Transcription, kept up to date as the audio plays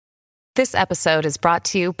This episode is brought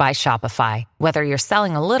to you by Shopify. Whether you're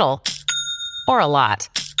selling a little or a lot,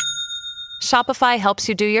 Shopify helps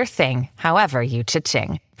you do your thing, however you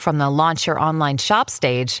cha-ching. From the launch your online shop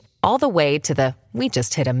stage, all the way to the we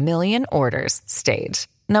just hit 1 million orders stage.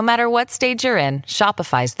 No matter what stage you're in,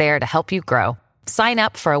 Shopify's there to help you grow. Sign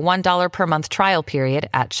up for a $1 per month trial period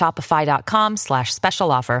at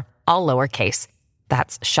shopify.com/special offer, all lowercase.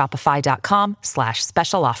 That's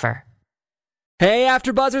shopify.com/special offer. Hey,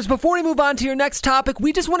 AfterBuzzers, before we move on to your next topic,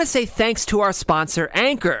 we just want to say thanks to our sponsor,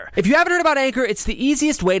 Anchor. If you haven't heard about Anchor, it's the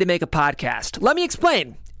easiest way to make a podcast. Let me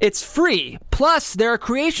explain. It's free. Plus, there are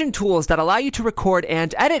creation tools that allow you to record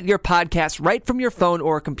and edit your podcast right from your phone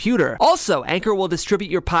or computer. Also, Anchor will distribute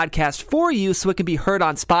your podcast for you so it can be heard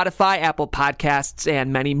on Spotify, Apple Podcasts,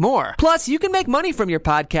 and many more. Plus, you can make money from your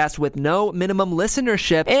podcast with no minimum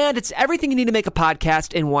listenership, and it's everything you need to make a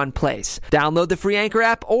podcast in one place. Download the free Anchor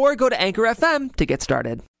app or go to Anchor FM to get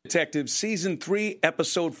started. Detective Season 3,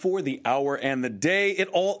 Episode 4, The Hour and the Day. It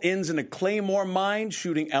all ends in a Claymore mine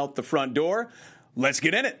shooting out the front door. Let's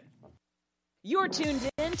get in it. You're tuned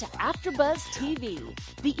in to AfterBuzz TV,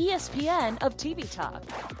 the ESPN of TV talk.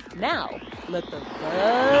 Now, let the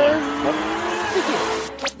buzz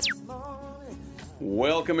begin.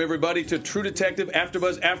 Welcome, everybody, to True Detective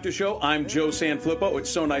AfterBuzz After Show. I'm Joe Sanfilippo. It's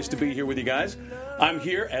so nice to be here with you guys. I'm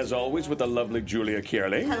here, as always, with the lovely Julia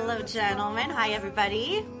Kearley. Hello, gentlemen. Hi,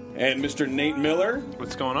 everybody. And Mr. Nate Miller.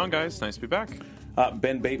 What's going on, guys? Nice to be back.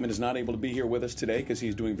 Ben Bateman is not able to be here with us today because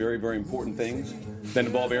he's doing very, very important things that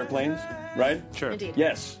involve airplanes, right? Sure. Indeed.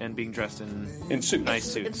 Yes. And being dressed in suits. Nice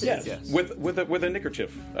suits. Yes. Yes. With a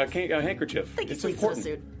neckerchief, a handkerchief. I think It's he sleeps important.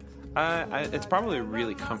 in a suit. It's probably a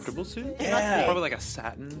really comfortable suit. Yeah. Probably like a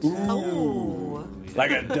satin. Oh.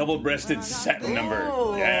 Like a double-breasted satin number.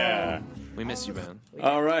 Ooh. Yeah. We miss you, man.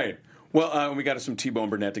 All right. Well, we got some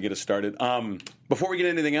T-Bone Burnett to get us started. Before we get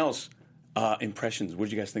into anything else, impressions. What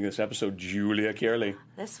did you guys think of this episode, Julia Kearley?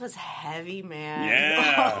 This was heavy, man.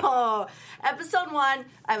 Yeah. Oh, episode 1,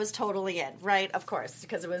 I was totally in, right? Of course,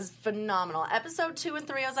 because it was phenomenal. Episode 2 and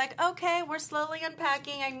 3, I was like, okay, we're slowly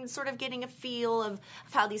unpacking. I'm sort of getting a feel of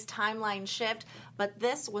how these timelines shift. But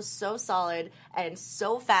this was so solid and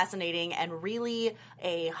so fascinating and really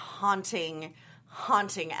a haunting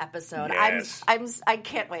episode. Yes. I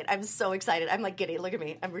can't wait. I'm so excited. I'm like giddy. Look at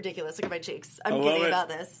me. I'm ridiculous. Look at my cheeks. I'm love giddy it. about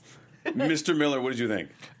this. Mr. Miller, what did you think?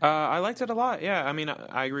 I liked it a lot. Yeah, I mean,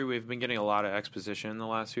 I agree. We've been getting a lot of exposition in the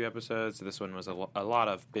last few episodes. This one was a lot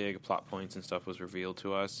of big plot points and stuff was revealed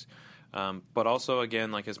to us. But also,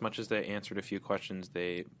 again, like as much as they answered a few questions,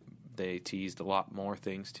 they teased a lot more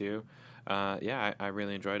things too. I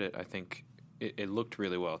really enjoyed it. I think it looked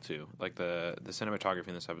really well too. Like the cinematography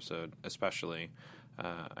in this episode, especially.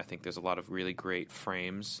 I think there's a lot of really great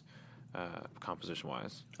frames.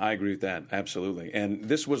 Composition-wise. I agree with that, absolutely. And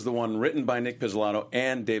this was the one written by Nick Pizzolatto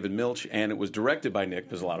and David Milch, and it was directed by Nick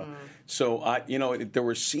Pizzolatto. So, there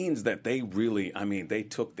were scenes that they really, they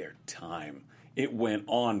took their time. It went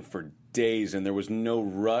on for days, and there was no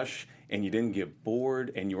rush, and you didn't get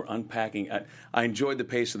bored, and you were unpacking. I enjoyed the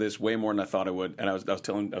pace of this way more than I thought I would, and I was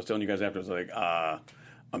telling you guys after, I was like,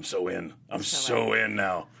 I'm so in. I'm so in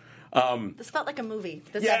now. This felt like a movie.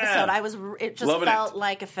 This Yeah. episode, it just Loving felt it.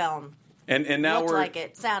 like a film. And now Looked we're like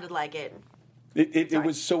it, sounded like it. It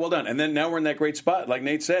was so well done. And then now we're in that great spot, like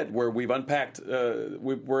Nate said, where we've unpacked.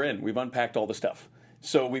 We've unpacked all the stuff.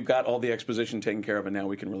 So we've got all the exposition taken care of, and now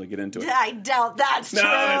we can really get into it. I doubt that's true. No,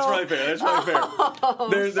 that's probably fair. That's probably fair.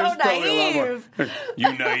 There's so probably a lot naive. more.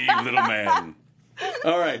 You naive little man.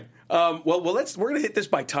 All right. We're going to hit this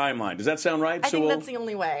by timeline. Does that sound right? I think that's the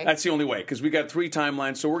only way. That's the only way, because we got 3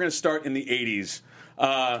 timelines. So we're going to start in the 80s.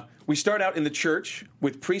 We start out in the church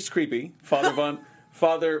with Priest Creepy, Father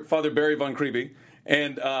Barry Von Creepy,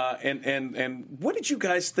 and what did you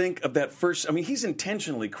guys think of that first? I mean, he's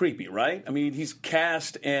intentionally creepy, right? I mean, he's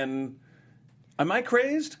cast and. Am I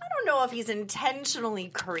crazed? I don't know if he's intentionally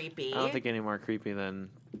creepy. I don't think any more creepy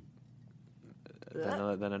than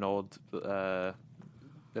an old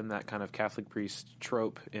than that kind of Catholic priest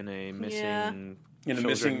trope in a missing. In a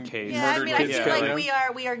missing case. Yeah, murdered I kids feel like case.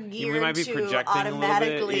 we are geared might be to projecting a little bit,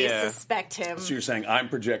 automatically yeah. suspect him. So you're saying I'm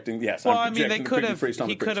projecting? Yes. Well, I'm projecting they the could creepy have. priest on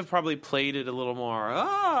He the priest. could have probably played it a little more.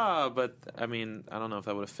 But I mean, I don't know if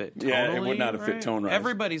that would have fit. Tonally, Yeah, it would not have fit right? tone-wise.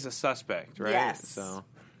 Everybody's a suspect, right? Yes. So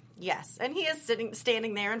Yes, and he is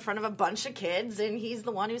standing there in front of a bunch of kids, and he's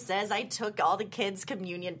the one who says, "I took all the kids'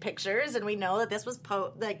 communion pictures," and we know that this was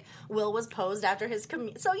Will was posed after his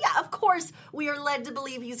communion. So yeah, of course we are led to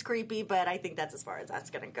believe he's creepy, but I think that's as far as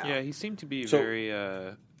that's going to go. yeah, he seemed to be So- very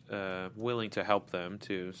willing to help them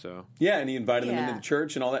too. So Yeah, and he invited them Yeah. into the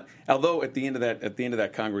church and all that. Although at the end of that at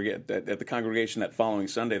the congregation that following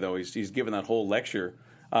Sunday, though, he's given that whole lecture.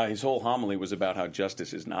 His whole homily was about how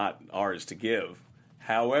justice is not ours to give.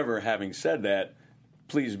 However, having said that,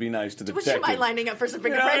 please be nice to the Would you detective. mind lining up for some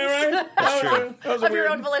Yeah, fingerprints? right? That was a Of your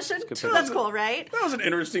weird- own volition? That's cool, right? That was an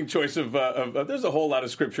interesting choice of there's a whole lot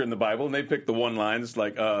of scripture in the Bible, and they picked the one lines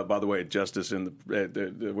like, by the way, justice and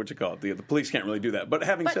what you call it, the police can't really do that. But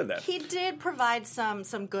having said that, He did provide some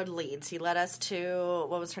good leads. He led us to,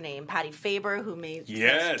 what was her name? Patty Faber, who made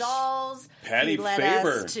Yes. those dolls. Patty he led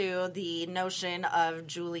Faber. us to the notion of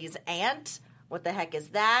Julie's aunt. What the heck is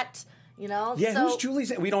that? You know? yeah, so, who's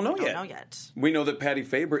Julie's? We don't know Don't yet. know yet. We know that Patty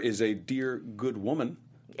Faber is a dear, good woman,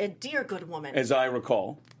 A dear good woman. as I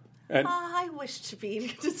recall. And I wish to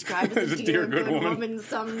be described as As a dear good woman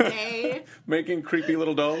someday. making creepy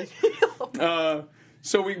little dolls.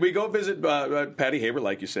 So we go visit Patty Haber,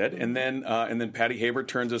 like you said, and then Patty Haber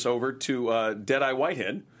turns us over to Deadeye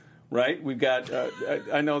Whitehead. Right, we've got.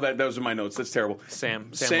 I know that those are my notes. That's terrible.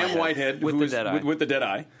 Sam Whitehead with who the is- Deadeye. with the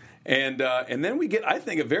Deadeye, and then we get, I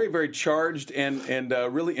think, a very, very charged and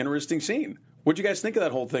really interesting scene. What'd you guys think of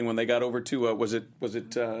that whole thing when they got over to was it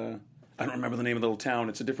I don't remember the name of the little town.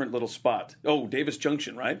 It's a different little spot. Oh, Davis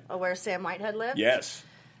Junction, right? Oh, where Sam Whitehead lived? Yes.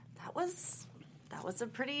 That was a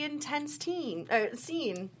pretty intense scene. I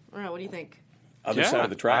don't know, what do you think? Other side of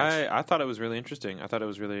the tracks. I thought it was really interesting. I thought it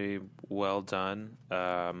was really well done.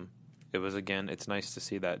 It was, again, it's nice to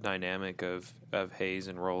see that dynamic of Hayes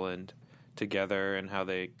and Roland together and how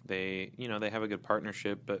they have a good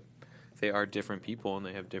partnership, but they are different people and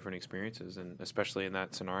they have different experiences. And especially in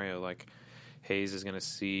that scenario, like, Hayes is going to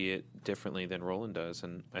see it differently than Roland does.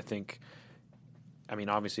 And I think, I mean,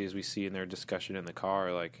 obviously, as we see in their discussion in the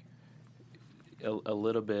car, like, a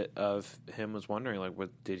little bit of him was wondering, like, what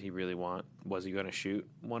did he really want? Was he going to shoot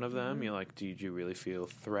one of them? You're like, did you really feel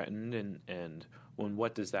threatened? And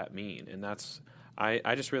what does that mean? And that's,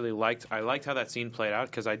 I just really liked how that scene played out,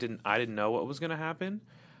 because I didn't know what was going to happen,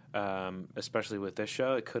 especially with this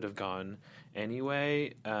show. It could have gone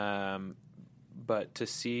anyway, but to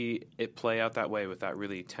see it play out that way with that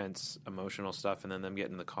really tense emotional stuff, and then them get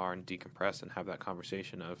in the car and decompress and have that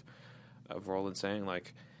conversation of Roland saying,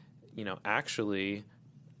 like, actually,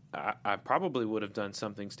 I probably would have done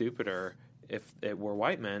something stupider if it were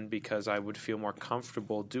white men, because I would feel more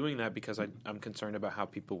comfortable doing that because I'm concerned about how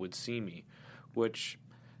people would see me, which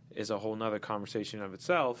is a whole nother conversation of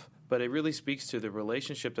itself. But it really speaks to the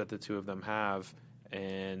relationship that the two of them have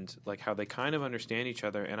and, like, how they kind of understand each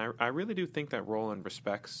other. And I really do think that Roland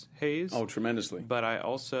respects Hayes. Oh, tremendously. But I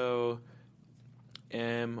also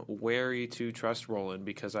am wary to trust Roland,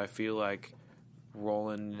 because I feel like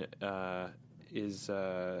Roland is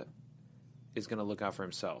going to look out for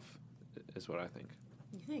himself, is what I think.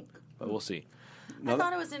 You think? But we'll see. I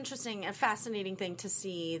thought it was interesting, a fascinating thing to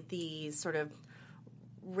see the sort of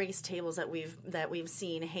race tables that we've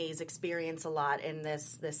seen Hayes experience a lot in this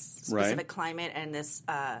specific Right. climate and this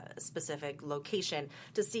specific location.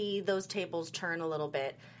 To see those tables turn a little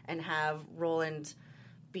bit and have Roland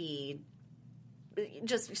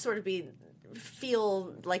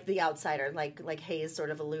feel like the outsider, like Hayes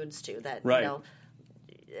sort of alludes to that. Right.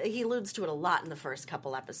 He alludes to it a lot in the first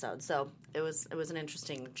couple episodes, so it was an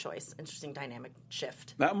interesting choice, interesting dynamic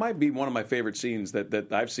shift. That might be one of my favorite scenes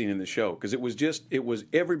that I've seen in the show, because it was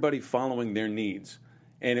everybody following their needs,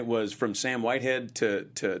 and it was from Sam Whitehead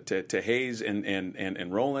to Hayes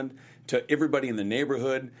and Roland to everybody in the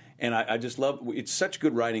neighborhood. And I just love, it's such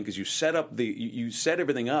good writing, because you set up you set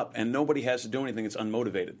everything up, and nobody has to do anything. It's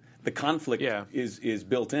unmotivated. The conflict is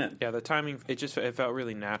built in. Yeah, the timing, it felt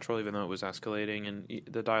really natural, even though it was escalating, and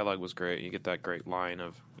the dialogue was great. You get that great line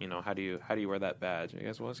of, how do you wear that badge? I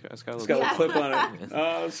guess, well, it's got a It's got a little clip on it.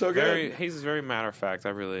 Oh, so good. Hayes is very matter of fact.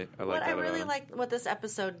 I like that. I really liked what this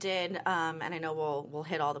episode did, and I know we'll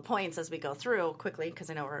hit all the points as we go through quickly,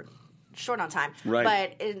 because I know we're short on time.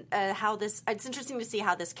 Right. But it's interesting to see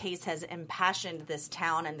how this case has impassioned this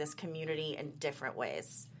town and this community in different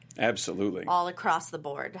ways. Absolutely. All across the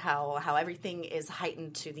board, how everything is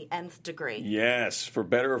heightened to the nth degree. Yes, for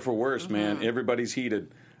better or for worse, man. Everybody's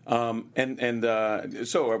heated. So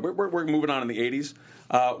we're moving on in the 80s.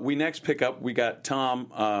 We next pick up, we got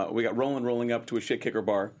Roland rolling up to a shit kicker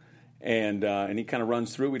bar, and he kind of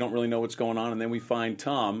runs through. We don't really know what's going on, and then we find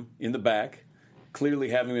Tom in the back, clearly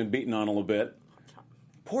having been beaten on a little bit.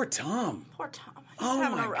 Poor Tom. Poor Tom. He's Oh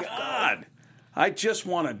having my a rough God. go. I just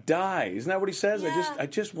want to die. Isn't that what he says? Yeah. I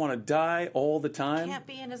just want to die all the time. Can't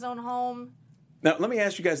be in his own home. Now, let me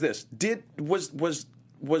ask you guys this: was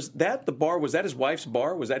that the bar? Was that his wife's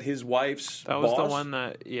bar? Was that his wife's? That was boss? the one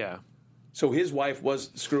that, yeah. So his wife was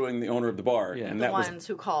screwing the owner of the bar, Yeah. and The that was ones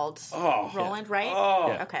who called Roland, right? Oh.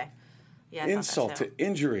 Yeah. Okay. Yeah. I thought insult that to too.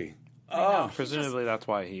 injury. Presumably that's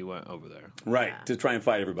why he went over there. Right, to try and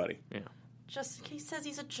fight everybody. Yeah. Just he says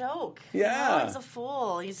he's a joke. Yeah. He's a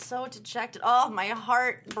fool. He's so dejected. Oh, my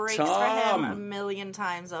heart breaks for him Tom. a million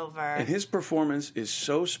times over. And his performance is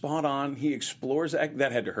so spot on. He explores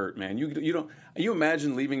that had to hurt, man. You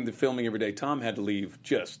imagine leaving the filming every day. Tom had to leave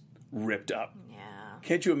just ripped up. Yeah.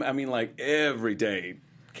 Can't you? I mean, like every day,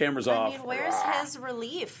 cameras I off. mean, where's his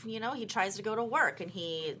relief? You know, he tries to go to work and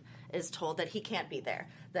he is told that he can't be there,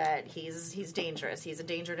 that he's dangerous. He's a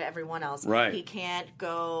danger to everyone else. Right. He can't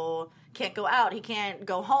go out. He can't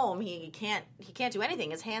go home. He can't do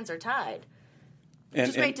anything. His hands are tied. And,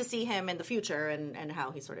 It's great to see him in the future and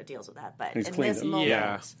how he sort of deals with that. But He's in cleaned this up. moment,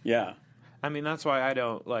 Yeah. Yeah. I mean, that's why I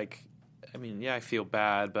don't like. I mean, yeah, I feel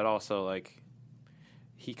bad, but also like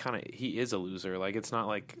he is a loser. Like it's not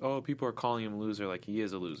like people are calling him a loser. Like he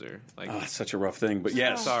is a loser. Like It's such a rough thing, but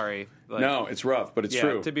yes. sorry. Like, No, it's rough, but it's yeah,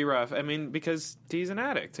 true. to be rough. I mean, because he's an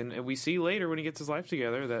addict, and we see later when he gets his life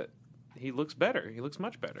together that he looks better. He looks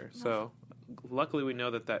much better. So luckily, we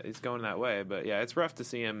know that is going that way. But yeah, it's rough to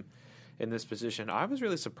see him in this position. I was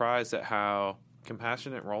really surprised at how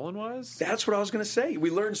compassionate Roland was. That's what I was going to say. We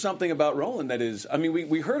learned something about Roland that is. I mean,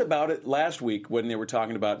 we heard about it last week when they were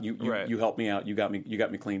talking about you Right. you helped me out. You got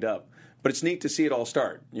me cleaned up. But it's neat to see it all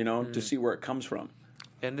start. You know, Mm-hmm. to see where it comes from.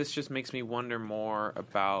 And this just makes me wonder more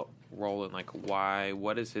about Roland. Like, why?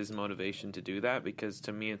 What is his motivation to do that? Because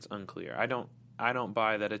to me, it's unclear. I don't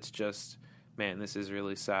buy that. It's just, man, this is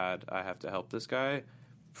really sad. I have to help this guy.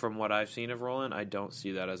 From what I've seen of Roland, I don't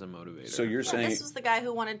see that as a motivator. So you're Well, saying this was the guy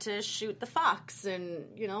who wanted to shoot the fox and,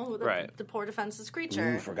 Right. the poor defenseless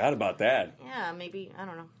creature. Ooh, forgot about that. Yeah, maybe, I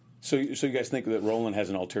don't know. So you guys think that Roland has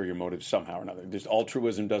an ulterior motive somehow or another? Just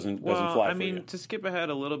altruism doesn't fly I for mean, you. to skip ahead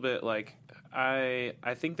a little bit, like I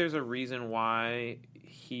think there's a reason why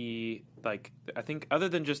he I think other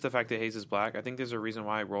than just the fact that Hayes is black, I think there's a reason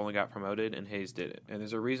why Roland got promoted and Hayes didn't. And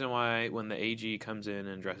there's a reason why when the AG comes in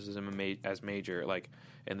and dresses him as Major,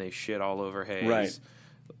 and they shit all over Hayes. Right.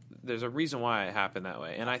 There's a reason why it happened that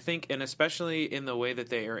way. And I think, and especially in the way that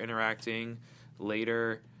they are interacting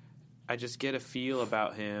later, I just get a feel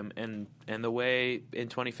about him and the way in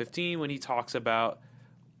 2015 when he talks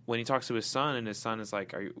to his son and his son is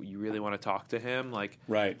like, you really want to talk to him? Like,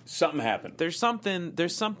 Right. Something happened. there's something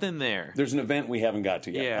there. There's an event we haven't got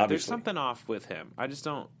to yet. Yeah, obviously. there's something off with him. I just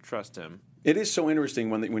don't trust him. It is so interesting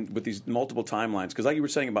when with these multiple timelines, because like you were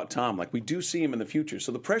saying about Tom, like we do see him in the future,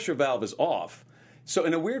 so the pressure valve is off. So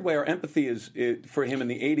in a weird way, our empathy for him in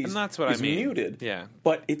the 80s And that's what is I mean. muted. Yeah.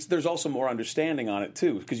 But there's also more understanding on it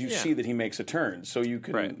too, because you Yeah. see that he makes a turn, so you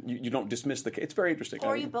can Right. you don't dismiss the case. It's very interesting.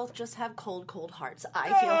 Or you both just have cold, cold hearts. I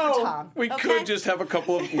feel for Tom. We okay? could just have a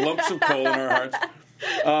couple of lumps of coal in our hearts.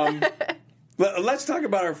 Let's talk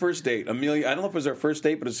about our first date. Amelia, I don't know if it was our first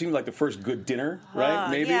date, but it seemed like the first good dinner, right?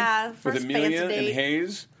 Maybe? yeah, With first Amelia fancy and date.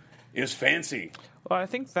 Hayes. It was fancy. Well, I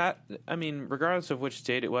think that, I mean, regardless of which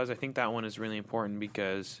date it was, I think that one is really important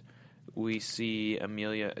because we see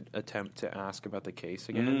Amelia attempt to ask about the case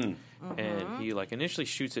again. And he, initially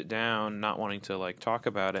shoots it down, not wanting to, talk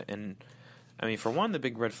about it. And, I mean, for one, the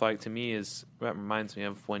big red flag to me is, that reminds me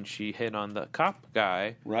of when she hit on the cop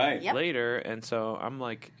guy Right. Yep. later. And so I'm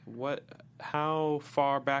like, how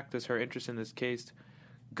far back does her interest in this case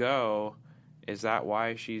go? Is that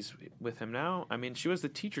why she's with him now? I mean, she was the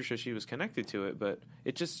teacher, so she was connected to it, but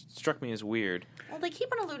it just struck me as weird. Well, they keep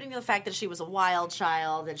on alluding to the fact that she was a wild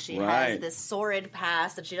child, that she Right. has this sordid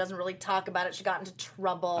past, that she doesn't really talk about it. She got into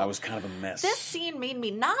trouble. I was kind of a mess. This scene made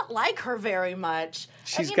me not like her very much.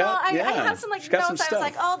 She's and, got- I yeah, have some she's got notes. some I was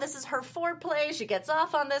like, stuff. oh, this is her foreplay. She gets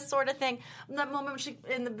off on this sort of thing. That moment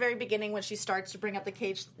when in the very beginning when she starts to bring up the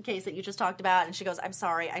case that you just talked about, and she goes, "I'm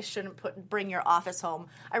sorry, I shouldn't bring your office home."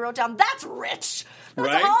 I wrote down, "That's rich. That's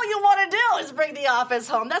Right? all you want to do is bring the office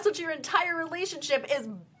home. That's what your entire relationship is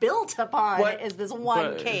built upon. But- is this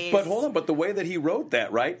one case?" But hold on, but the way that he wrote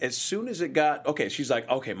that, right? As soon as it got, okay, she's like,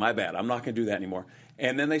 okay, my bad. I'm not going to do that anymore.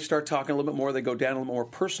 And then they start talking a little bit more. They go down a little more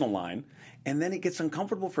personal line. And then it gets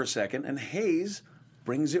uncomfortable for a second, and Hayes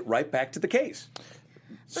brings it right back to the case.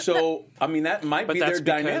 So, I mean, that might But be that's their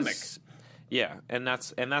dynamic. because- Yeah, and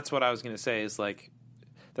that's what I was going to say is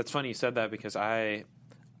that's funny you said that because I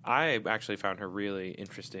actually found her really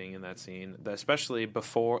interesting in that scene, especially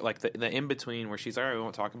before the in between where she's like, all right, we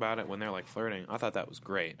won't talk about it when they're flirting. I thought that was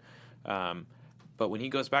great. But when he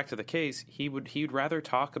goes back to the case, he'd rather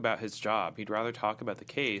talk about his job. He'd rather talk about the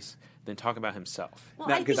case than talk about himself. Well,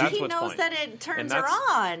 Now, I 'cause think that's he what's knows point. that it And turns her that's-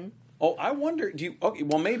 on. Oh, I wonder. Do you? Okay,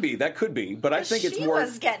 well, maybe that could be, but I think it's more. She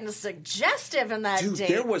was getting suggestive in that Dude, date.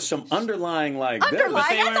 there was some underlying like. I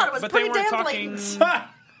thought it was pretty damn blatant.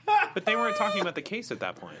 But they weren't talking about the case at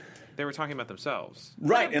that point. They were talking about themselves.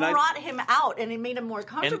 Right, it brought him out, and it made him more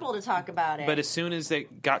comfortable to talk about it. But as soon as they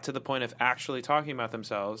got to the point of actually talking about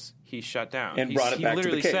themselves, he shut down and brought it back to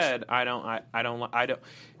the case. He literally said, "I don't."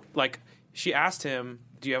 Like, she asked him,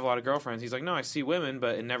 "Do you have a lot of girlfriends?" He's like, "No, I see women,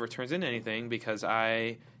 but it never turns into anything because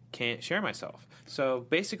I can't share myself." So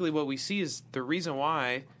basically, what we see is the reason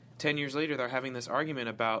why 10 years later they're having this argument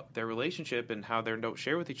about their relationship and how they don't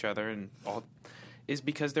share with each other and all. Is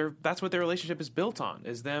because that's what their relationship is built on,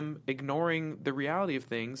 is them ignoring the reality of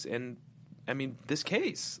things. And, I mean, this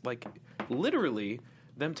case, like, literally,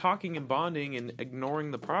 them talking and bonding and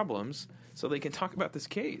ignoring the problems so they can talk about this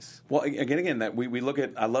case. Well, again, that we look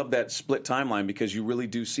at, I love that split timeline because you really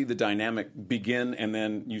do see the dynamic begin and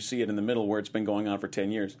then you see it in the middle where it's been going on for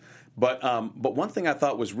 10 years. But one thing I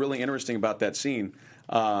thought was really interesting about that scene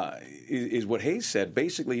is what Hayes said.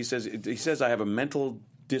 Basically, he says, I have a mental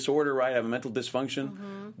disorder, right? I have a mental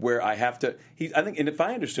dysfunction where I have to. I think, and if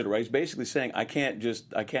I understood it right, he's basically saying I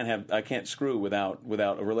can't screw without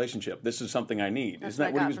a relationship. This is something I need. Isn't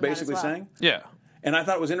that what he was basically saying? Yeah. And I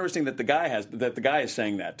thought it was interesting that the guy is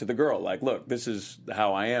saying that to the girl. Like, look, this is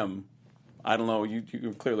how I am. I don't know.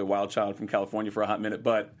 You're clearly a wild child from California for a hot minute,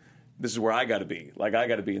 but this is where I got to be. Like, I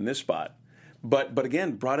got to be in this spot. But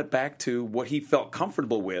again, brought it back to what he felt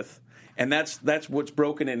comfortable with. And that's what's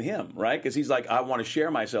broken in him, right? Because he's like, I want to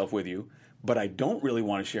share myself with you, but I don't really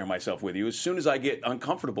want to share myself with you. As soon as I get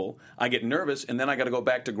uncomfortable, I get nervous, and then I got to go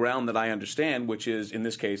back to ground that I understand, which is, in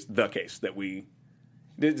this case, the case that we...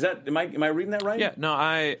 Am I reading that right? Yeah, no,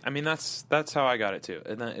 I mean that's how I got it too.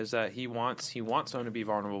 And that is that he wants someone to be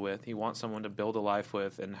vulnerable with. He wants someone to build a life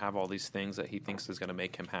with and have all these things that he thinks is going to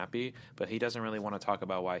make him happy. But he doesn't really want to talk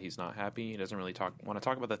about why he's not happy. He doesn't really want to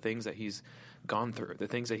talk about the things that he's gone through, the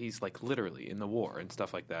things that he's like literally in the war and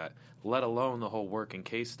stuff like that. Let alone the whole work and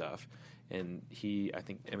case stuff. And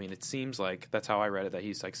it seems like that's how I read it, that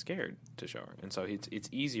he's like scared to show her. And so it's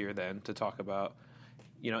easier then to talk about,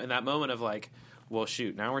 in that moment of like, well,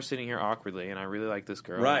 shoot, now we're sitting here awkwardly, and I really like this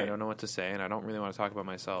girl, right. And I don't know what to say, and I don't really want to talk about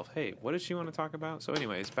myself. Hey, what does she want to talk about? So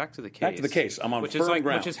anyways, back to the case. Back to the case. I'm on firm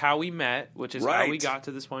ground. Which is how we met, which is how we got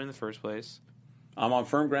to this point in the first place. I'm on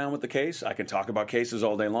firm ground with the case. I can talk about cases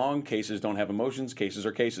all day long. Cases don't have emotions. Cases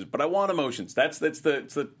are cases. But I want emotions. It's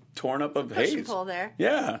the torn up of Hayes. Push and pull there.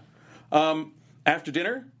 Yeah. After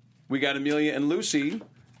dinner, we got Amelia and Lucy.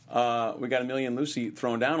 Thrown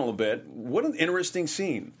down a little bit. What an interesting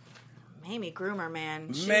scene. Amy Groomer,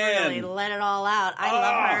 man. She really let it all out. I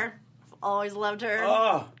love her. Always loved her.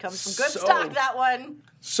 Comes from good stock, that one.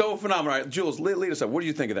 So phenomenal. All right, Jules, lead us up. What do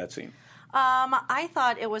you think of that scene? I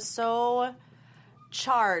thought it was so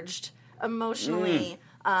charged emotionally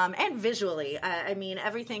and visually. I mean,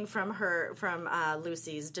 everything from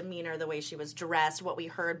Lucy's demeanor, the way she was dressed, what we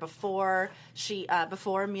heard before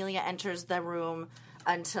Amelia enters the room,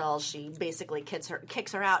 until she basically kicks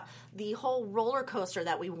her out. The whole roller coaster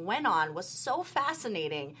that we went on was so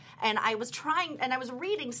fascinating, and I was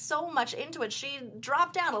reading so much into it. She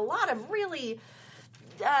dropped down a lot of really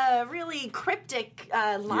cryptic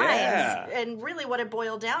lines, and really what it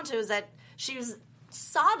boiled down to is that she was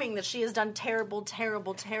sobbing that she has done terrible,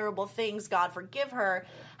 terrible, terrible things. God forgive her.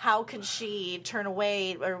 How could she turn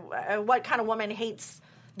away? Or what kind of woman hates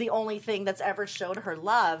the only thing that's ever showed her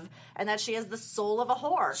love, and that she has the soul of a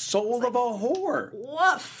whore. Soul of a whore.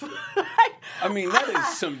 Woof. I mean, that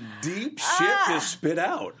is some deep shit to spit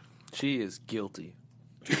out. She is guilty.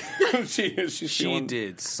 She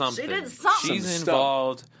did something. She did something. She's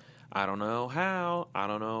involved. I don't know how. I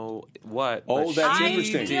don't know what. Oh, that's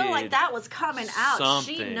interesting. I feel like that was coming out.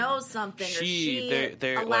 Something. She knows something, or she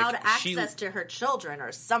allowed access to her children,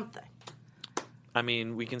 or something. I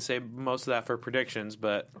mean, we can say most of that for predictions,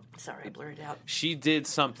 but... Sorry, I blurred it out. She did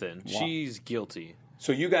something. Wow. She's guilty.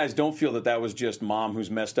 So you guys don't feel that was just mom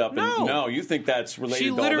who's messed up? No, you think that's related to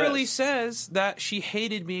all this? She literally says that she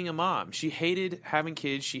hated being a mom. She hated having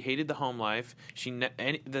kids. She hated the home life.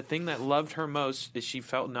 The thing that loved her most is she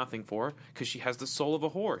felt nothing for, because she has the soul of a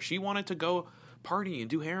whore. She wanted to go party and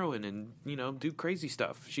do heroin and, do crazy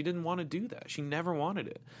stuff. She didn't want to do that. She never wanted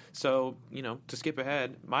it. So, to skip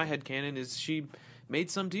ahead, my headcanon is she made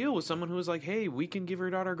some deal with someone who was like, hey, we can give her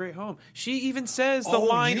daughter a great home. She even says the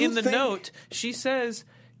line in the note. She says,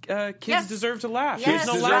 kids deserve to laugh. Yes,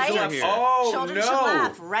 there's no laughter here. Oh, children should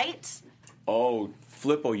laugh, right? Oh,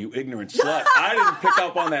 Flippo, you ignorant slut. I didn't pick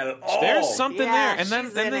up on that at all. There's something there. And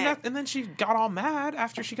then then she got all mad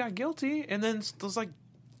after she got guilty, and then was like,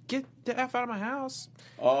 get the F out of my house.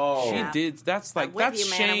 Oh. She Yeah. did. That's I'm with that's you,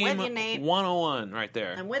 man. I'm shame with you, Nate. 101 right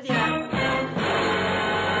there. I'm with you.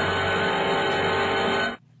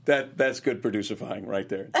 That's good producerifying right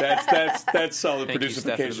there. That's solid Thank you,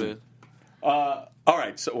 Stephanie producerification. Booth. All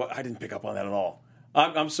right, so I didn't pick up on that at all.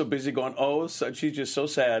 I'm so busy going, so she's just so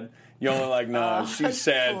sad. You're only like, no, she's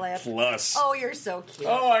sad Flip. plus. Oh, you're so cute.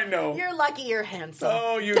 Oh, I know. You're lucky you're handsome.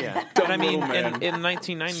 Oh, you Yeah, dumb but I mean, little man. in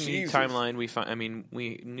 1990 Jesus. timeline,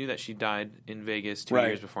 we knew that she died in Vegas 2 Right.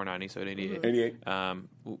 years before 90, so at 88. 88.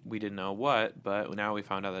 We didn't know what, but now we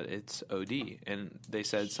found out that it's OD, and they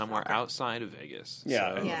said somewhere outside of Vegas.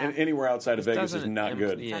 Yeah, so Yeah. anywhere outside of Vegas is doesn't not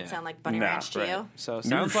good. Does yeah. that sound like Bunny Nah, Ranch to Right. you? So it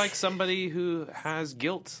sounds like somebody who has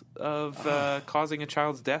guilt of causing a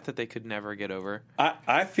child's death that they could never get over.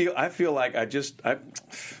 I feel like I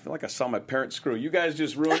feel like I saw my parents screw. You guys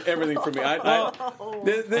just ruined everything for me.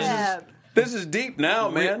 This is deep now,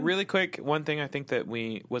 man. Really quick, one thing I think that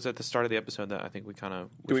we was at the start of the episode that I think we kind of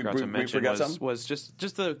we forgot to mention forgot something? was just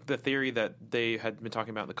the theory that they had been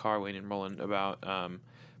talking about in the car, Wayne and Roland, about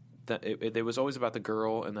that it was always about the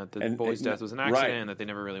girl and that the boy's death was an accident right. and that they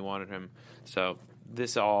never really wanted him. So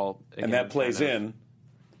this all again, And that plays kind of- in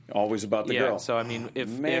always about the yeah. girl. So I mean,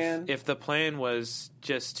 Man. if the plan was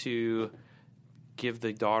just to give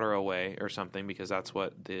the daughter away or something because that's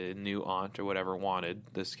what the new aunt or whatever wanted,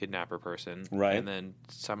 this kidnapper person, Right. and then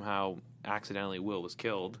somehow accidentally Will was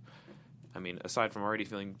killed. I mean, aside from already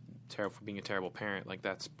feeling terrible for being a terrible parent, like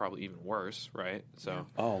that's probably even worse, right? So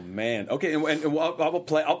Oh man. Okay, and I'll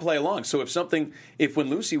play along. So if when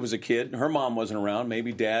Lucy was a kid, her mom wasn't around,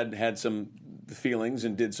 maybe Dad had some feelings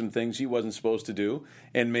and did some things he wasn't supposed to do,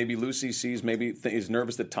 and maybe Lucy sees is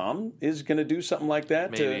nervous that Tom is going to do something like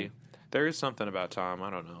that. maybe there is something about Tom. I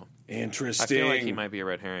don't know. Interesting. I feel like he might be a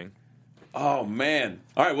red herring. Oh man.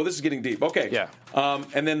 All right. Well, this is getting deep. Okay. Yeah.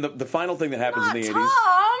 And then the final thing that happens Not in the Tom.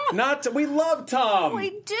 80s. We love Tom. We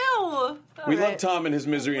do. We love Tom and his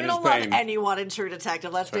misery We and his don't love pain. anyone in True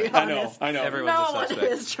Detective. Let's be I know. honest. I know. Everyone's No a one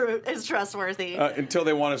suspect. is trustworthy. Until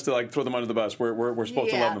they want us to throw them under the bus, we're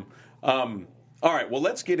supposed to Yeah. love them. All right. Well,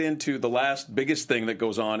 let's get into the last biggest thing that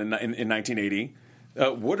goes on in 1980.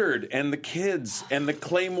 Woodard and the kids and the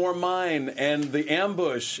Claymore mine and the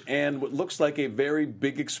ambush and what looks like a very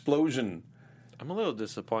big explosion. I'm a little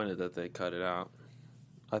disappointed that they cut it out.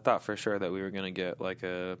 I thought for sure that we were going to get like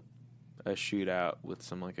a shootout with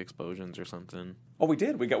some like explosions or something. Oh, we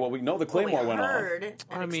did. We know the Claymore went off. heard an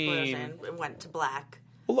I mean- explosion. It went to black.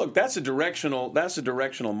 Well, look, that's a directional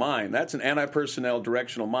mine. That's an anti-personnel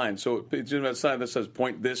directional mine. So it's a sign that says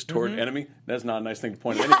point this toward enemy. That's not a nice thing to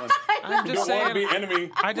point at anyone. I'm You just don't want to saying. be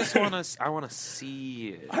enemy. I just want to. I want to see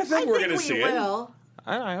it. I think we're going to see we it. will.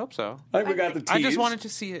 I hope so. I think we got the tease. I just wanted to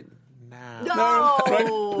see it now.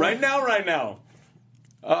 No. Right now.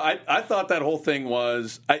 I thought that whole thing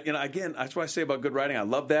was, again, that's what I say about good writing. I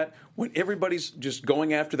love that. When everybody's just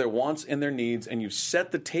going after their wants and their needs and you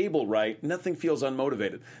set the table right, nothing feels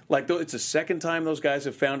unmotivated. Like, it's the second time those guys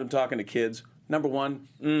have found him talking to kids. Number one,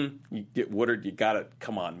 you get Woodard, you got to,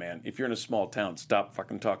 come on, man. If you're in a small town, stop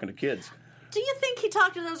fucking talking to kids. Do you think he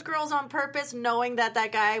talked to those girls on purpose, knowing that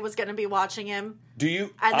guy was going to be watching him? Do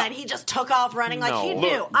you? And then he just took off running like he No.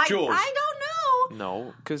 knew. Look, I Jules. don't know.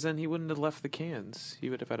 No, because then he wouldn't have left the cans. He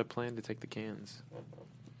would have had a plan to take the cans.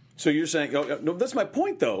 So you're saying, no, that's my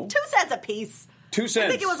point, though. 2 cents a piece. 2 cents. I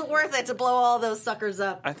think it was worth it to blow all those suckers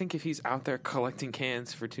up. I think if he's out there collecting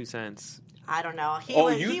cans for 2 cents, I don't know.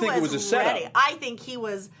 You think it was a setup? ready. I think he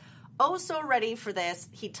was so ready for this.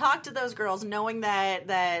 He talked to those girls knowing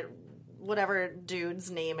that whatever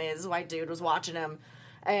dude's name is, white dude, was watching him.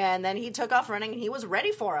 And then he took off running and he was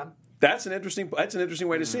ready for him. That's an interesting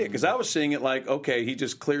way to see it, because I was seeing it like, okay, he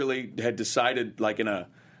just clearly had decided, like in a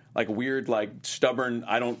weird, like stubborn,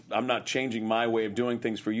 I'm not changing my way of doing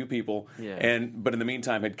things for you people. Yeah. But in the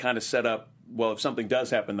meantime had kind of set up, well, if something does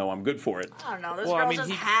happen though, I'm good for it. I don't know. Those Well, I girls mean, just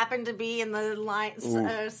he- happened to be in the line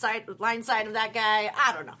side of that guy.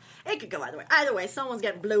 I don't know. It could go either way. Either way, someone's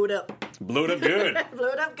getting blowed up. Blew it up good.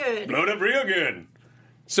 Blowed up good. Blew it up real good.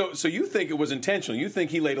 So you think it was intentional? You think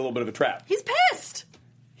he laid a little bit of a trap? He's pissed.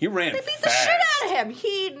 He ran They beat fast. the shit out of him.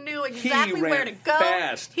 He knew exactly ran where to go.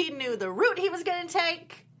 fast. He knew the route he was going to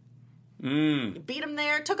take. He beat him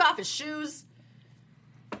there, took off his shoes.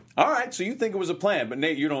 All right, so you think it was a plan, but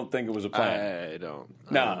Nate, you don't think it was a plan. I don't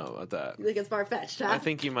No. know about that. You think it's far-fetched, huh? I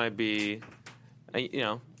think you might be,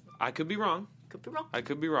 I could be wrong. Could be wrong. I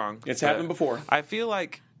could be wrong. It's but happened before. I feel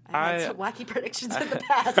like I had some wacky predictions in the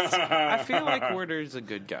past. I feel like Woodard's a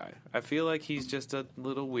good guy. I feel like he's just a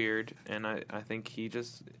little weird, and I think he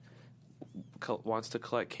just wants to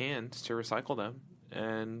collect cans to recycle them.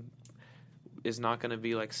 And is not going to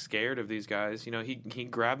be like scared of these guys. You know, he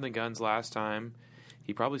grabbed the guns last time.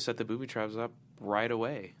 He probably set the booby traps up right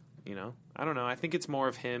away. You know, I don't know. I think it's more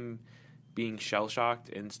of him being shell shocked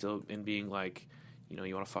and being like, you know,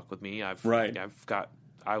 you want to fuck with me? I'll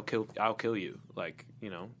kill you. Like, you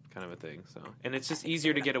know, kind of a thing. So, and it's just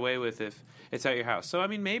easier to get away with if it's at your house. So, I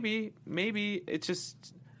mean, maybe it's just,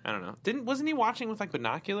 I don't know. Wasn't he watching with like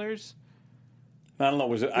binoculars? I don't know.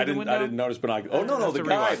 Was it? I didn't notice binoculars. Oh no,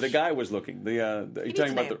 the guy was looking. You're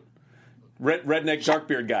talking about the redneck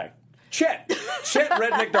dark-beard guy, Chet,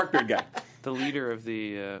 redneck dark-beard guy, the leader of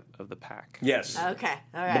the pack. Yes. Okay.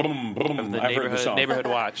 All right. Boom, boom. Of the I've heard the song. neighborhood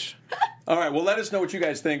watch. All right. Well, let us know what you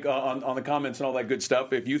guys think on the comments and all that good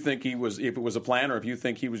stuff. If you think if it was a plan, or if you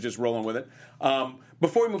think he was just rolling with it.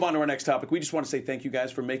 Before we move on to our next topic, we just want to say thank you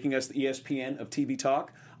guys for making us the ESPN of TV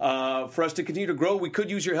talk. For us to continue to grow, we could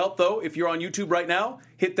use your help, though. If you're on YouTube right now,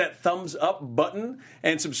 hit that thumbs up button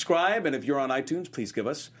and subscribe. And if you're on iTunes, please give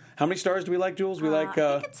us. How many stars do we like, Jules? We like.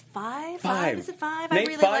 I think it's 5. 5. Is it 5? Nate, I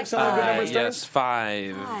really 5 like sounds like a good number of 5. stars? Yes,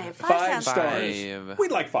 5. 5 stars. 5.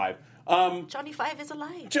 We'd like 5. Johnny 5 is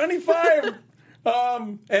alive. Johnny 5.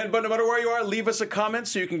 But no matter where you are, leave us a comment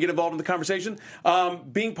so you can get involved in the conversation.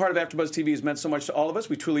 Being part of AfterBuzz TV has meant so much to all of us.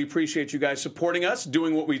 We truly appreciate you guys supporting us,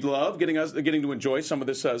 doing what we love, getting to enjoy some of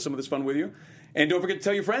this fun with you. And don't forget to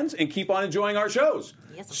tell your friends and keep on enjoying our shows.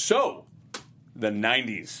 Yes. So, the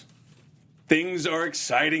 90s. Things are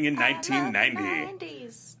exciting in 1990.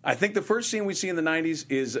 90s. I think the first scene we see in the 90s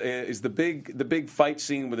is the big fight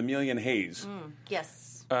scene with Amelia and Hayes.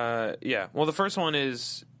 Yes. Yeah. Well, the first one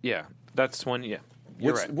is that's one. Yeah.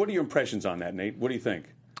 You're right. What are your impressions on that, Nate? What do you think?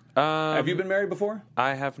 Have you been married before?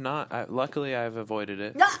 I have not. Luckily, I've avoided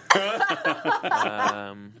it.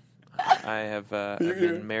 I have I've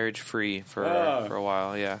been marriage-free for a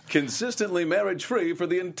while, yeah. Consistently marriage-free for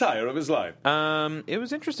the entire of his life. It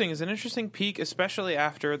was interesting. It's an interesting peak, especially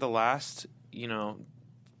after the last,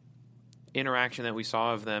 interaction that we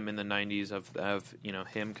saw of them in the 90s of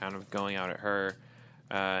him kind of going out at her.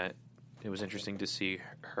 It was interesting to see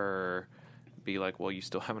her be like, well, you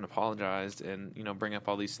still haven't apologized, and, bring up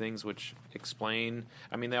all these things which explain.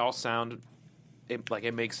 I mean, they all sound...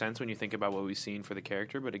 It makes sense when you think about what we've seen for the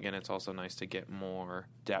character, but again, it's also nice to get more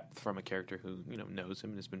depth from a character who knows him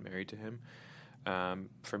and has been married to him.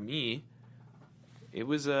 For me, it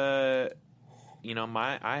was my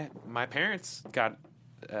parents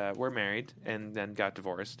were married and then got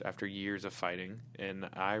divorced after years of fighting, and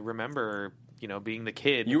I remember being the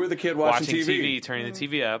kid. You were the kid watching TV, turning the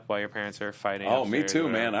TV up while your parents are fighting. Oh, me too,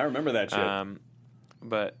 man. I remember that shit.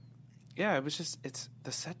 But. Yeah, it was just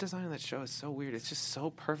the set design of that show is so weird. It's just so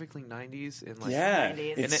perfectly 90s and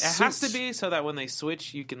 90s. And it has to be so that when they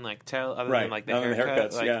switch you can tell other than the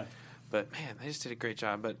haircut. Haircuts, But man, they just did a great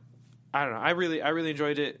job. But I don't know. I really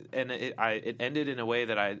enjoyed it, and it ended in a way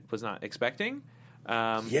that I was not expecting.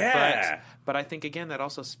 But I think again that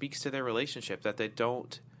also speaks to their relationship, that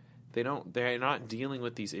they're not dealing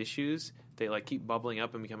with these issues. They keep bubbling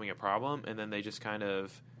up and becoming a problem, and then they just kind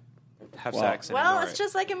of have sex. And well, it's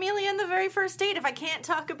just like Amelia in the very first date. If I can't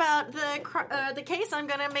talk about the case, I'm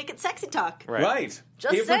going to make it sexy talk. Right.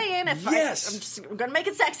 Just saying. I'm going to make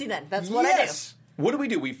it sexy then. That's what I do. What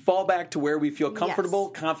do? We fall back to where we feel comfortable,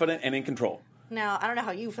 confident, and in control. Now, I don't know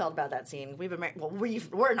how you felt about that scene. We've been married. Well,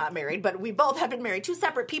 we're not married, but we both have been married. Two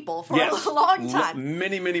separate people for a long time.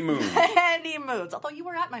 Many moons. Many moons. Although you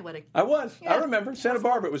were at my wedding. I was. Yeah. I remember. Santa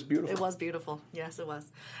Barbara. It was beautiful. It was beautiful. Yes, it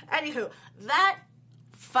was. Anywho, that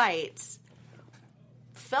fight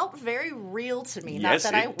felt very real to me. Yes,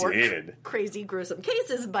 Not that I work crazy gruesome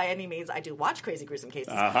cases by any means. I do watch crazy gruesome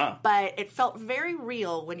cases. But it felt very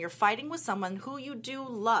real when you're fighting with someone who you do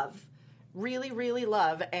love, really, really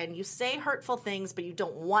love, and you say hurtful things, but you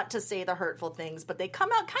don't want to say the hurtful things, but they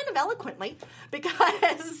come out kind of eloquently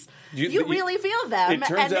because you really feel them,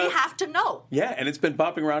 and they have to know. Yeah, and it's been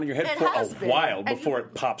popping around in your head for a while before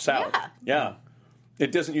it pops out. Yeah.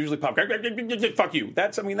 It doesn't usually pop. Fuck you.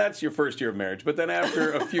 That's your first year of marriage. But then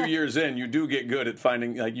after a few years in, you do get good at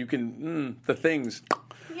finding you can the things.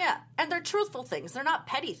 Yeah, and they're truthful things. They're not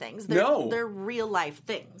petty things. They're real life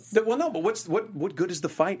things. Well, no, but what good is the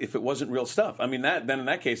fight if it wasn't real stuff? I mean, then in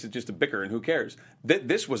that case, it's just a bicker, and who cares?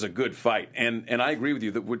 This was a good fight, and I agree with you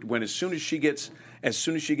that when as soon as she gets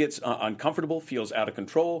uncomfortable, feels out of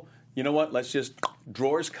control, you know what? Let's just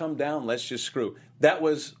drawers come down. Let's just screw. That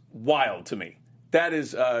was wild to me. That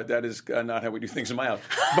is not how we do things in my house.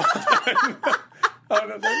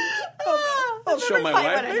 I'll show my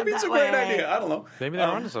wife. Maybe it's a great idea. I don't know. Maybe they're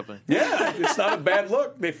onto something. Yeah, it's not a bad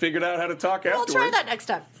look. They figured out how to talk afterwards. We'll try that next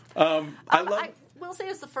time. I will say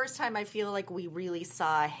it's the first time I feel like we really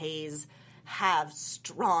saw Hayes have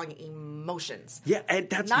strong emotions. Yeah, and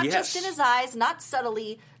that's Not yes. just in his eyes, not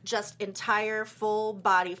subtly, just entire full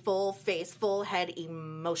body, full face, full head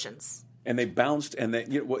emotions. And they bounced, and they,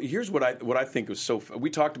 here's what I think was so.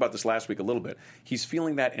 We talked about this last week a little bit. He's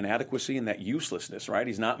feeling that inadequacy and that uselessness, right?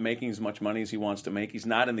 He's not making as much money as he wants to make. He's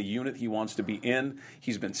not in the unit he wants to be in.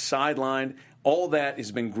 He's been sidelined. All that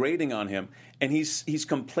has been grating on him, and he's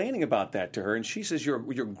complaining about that to her. And she says, "You're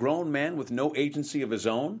a grown man with no agency of his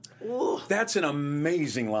own." Ooh. That's an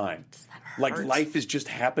amazing line. Like life is just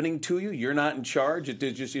happening to you. You're not in charge. It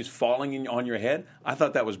just is falling on your head. I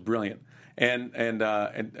thought that was brilliant. And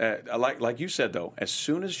like you said, though, as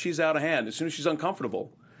soon as she's out of hand, as soon as she's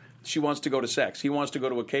uncomfortable, she wants to go to sex. He wants to go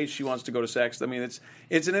to a case. She wants to go to sex. I mean,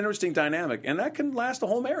 it's an interesting dynamic, and that can last a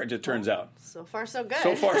whole marriage, it turns out. So far, so good.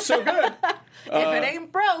 So far, so good. If it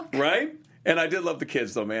ain't broke. Right? And I did love the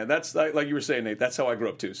kids, though, man. That's like you were saying, Nate, that's how I grew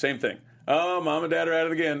up, too. Same thing. Oh, mom and dad are at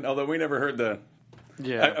it again, although we never heard the...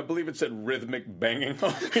 Yeah, I believe it said rhythmic banging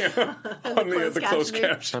on the closed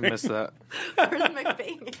captioning. I missed that. Rhythmic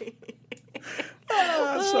banging.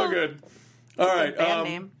 So good. All right. Band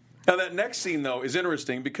name. Now, that next scene, though, is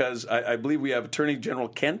interesting because I believe we have Attorney General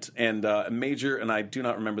Kent and a major, and I do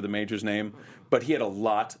not remember the major's name, but he had a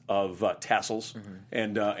lot of tassels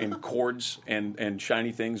and cords and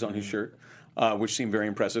shiny things on his shirt, which seemed very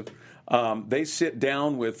impressive. They sit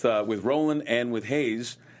down with Roland and with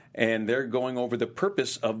Hayes, and they're going over the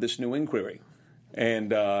purpose of this new inquiry,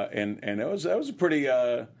 and that was a pretty.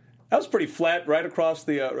 That was pretty flat, right across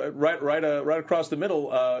the right across the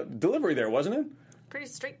middle delivery there, wasn't it? Pretty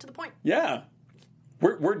straight to the point. Yeah,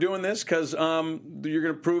 we're doing this because you're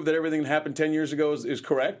going to prove that everything that happened 10 years ago is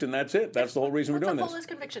correct, and that's it. That's the whole reason we're doing Let's this. uphold his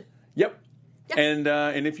conviction. Yep. Yeah.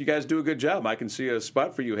 And if you guys do a good job, I can see a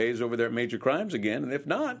spot for you, Hayes, over there at Major Crimes again. And if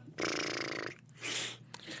not,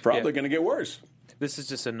 probably going to get worse. This is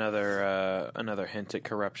just another hint at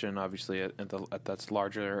corruption, obviously, that's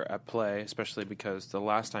larger at play, especially because the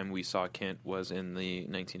last time we saw Kent was in the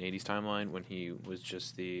 1980s timeline when he was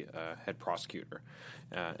just the head prosecutor.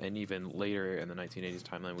 And even later in the 1980s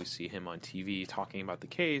timeline, we see him on TV talking about the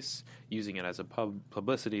case, using it as a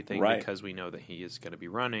publicity thing because we know that he is going to be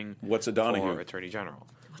running for Attorney General.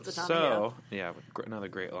 So, yeah, another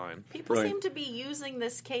great line. People seem to be using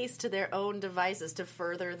this case to their own devices to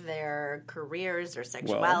further their careers, their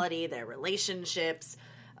sexuality, their relationships.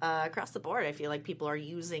 Across the board, I feel like people are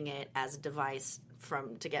using it as a device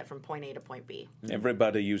to get from point A to point B.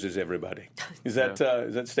 Everybody uses everybody. Is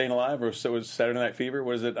that Staying Alive or so is Saturday Night Fever?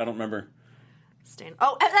 What is it? I don't remember. That is Staying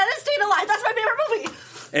Alive. That's my favorite movie.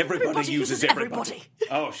 Everybody uses everybody.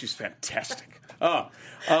 Oh, she's fantastic. I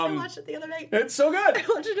watched it the other night. It's so good. I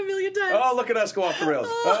watched it a million times. Oh, look at us go off the rails.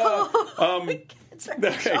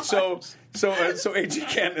 Okay, so A.G.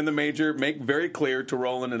 Kent and the Major make very clear to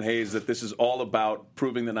Roland and Hayes that this is all about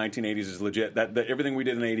proving the 1980s is legit. That everything we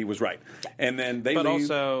did in '80 was right. And then they leave.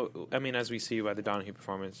 Also, I mean, as we see by the Donahue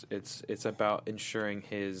performance, it's about ensuring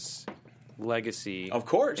his legacy, of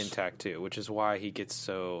course, intact too, which is why he gets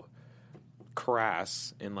so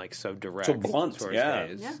crass and so direct, so blunt. Towards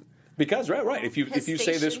Hayes. Yeah. Because right. If you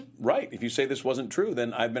say this wasn't true,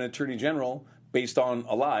 then I've been Attorney General based on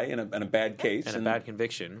a lie and a bad case and a bad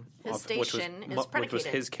conviction. His station is predicated. Which was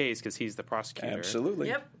his case because he's the prosecutor. Absolutely.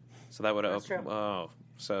 Yep. So that would have.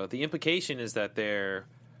 So the implication is that there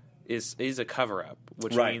is a cover up,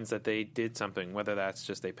 which means that they did something. Whether that's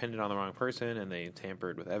just they pinned it on the wrong person and they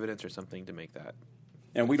tampered with evidence or something to make that.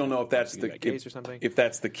 And we don't know if that's case or something. If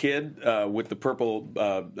that's the kid with the purple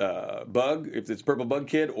bug, if it's purple bug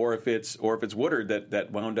kid, or if it's Woodard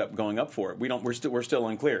that wound up going up for it. We're still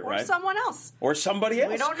unclear, right? Or someone else. Or somebody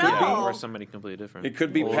else. We don't could know. Be, or somebody completely different. It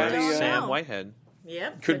could be or Patty Sam Whitehead.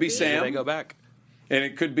 Yep. Could be Sam. They go back. And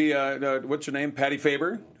it could be what's her name, Patty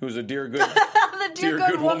Faber, who's a dear good, the dear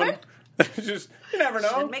good woman. Just you never know.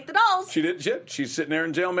 Should make the dolls. She did shit. She's sitting there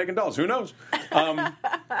in jail making dolls. Who knows?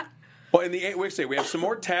 Well, in the we have some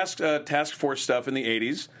more task force stuff in the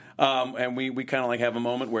 80s, and we kind of have a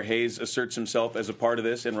moment where Hayes asserts himself as a part of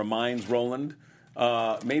this and reminds Roland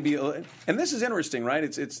and this is interesting, right?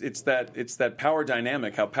 It's that power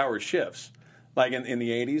dynamic, how power shifts. Like in the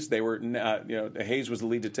 80s, they were Hayes was the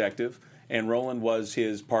lead detective and Roland was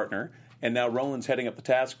his partner, and now Roland's heading up the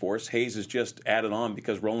task force. Hayes is just added on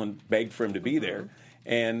because Roland begged for him to be there.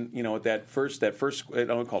 And at that first, I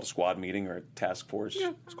don't call it a squad meeting or a task force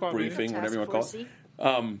briefing, whatever you want to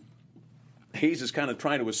call it. Hayes is kind of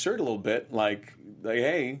trying to assert a little bit, like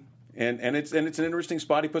hey, and it's an interesting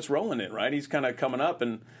spot he puts Roland in, right? He's kind of coming up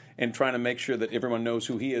and trying to make sure that everyone knows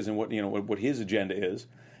who he is and what his agenda is,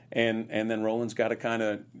 and then Roland's got to kind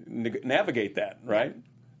of navigate that, right?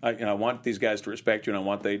 I want these guys to respect you, and I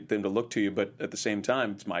want them to look to you. But at the same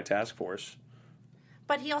time, it's my task force.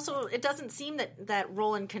 But it doesn't seem that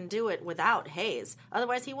Roland can do it without Hayes.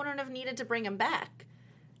 Otherwise, he wouldn't have needed to bring him back.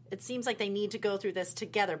 It seems like they need to go through this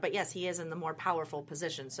together. But yes, he is in the more powerful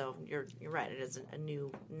position. So you're right. It is a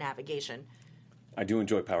new navigation. I do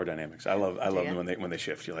enjoy power dynamics. I love them when they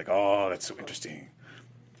shift. You're like, oh, that's so interesting.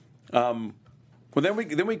 Well, then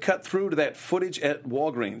we cut through to that footage at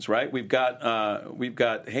Walgreens, right? We've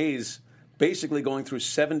got Hayes basically going through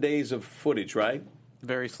 7 days of footage, right?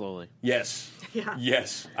 Very slowly. Yes. Yeah.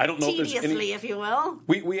 Yes. I don't know if there's any... if you will.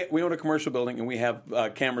 We own a commercial building, and we have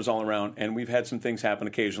cameras all around, and we've had some things happen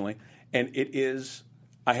occasionally. And it is...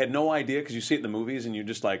 I had no idea, because you see it in the movies, and you're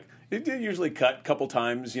just like... It usually cut a couple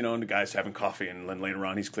times, and the guy's having coffee, and then later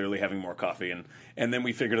on he's clearly having more coffee, and then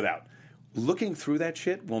we figured it out. Looking through that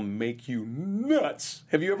shit will make you nuts.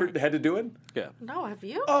 Have you ever had to do it? Yeah. No, have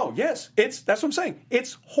you? Oh, yes. That's what I'm saying.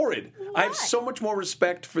 It's horrid. Why? I have so much more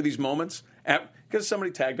respect for these moments. Because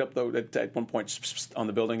somebody tagged up, though, at one point on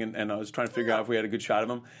the building, and I was trying to figure out if we had a good shot of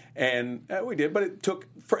him. And we did, but it took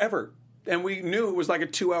forever. And we knew it was like a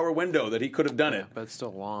 2-hour window that he could have done it. But it's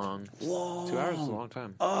still long. 2 hours is a long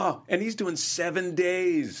time. Oh, and he's doing 7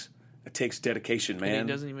 days. It takes dedication, man. And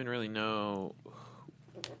he doesn't even really know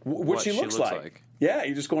what she looks like. Yeah,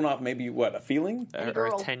 you're just going off maybe, a feeling? Or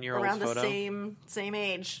a 10-year-old around photo. the same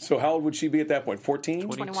age. So how old would she be at that point? 14?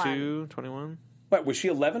 22, 21? What, was she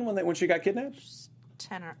 11 when she got kidnapped?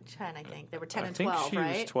 10, I think. They were 10 and I think 12, she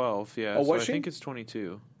right? was 12, yeah. Oh, was so she? I think it's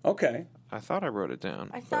 22. Okay. I thought I wrote it down.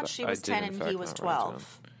 I thought but she was I did, 10 in and fact, he was not write it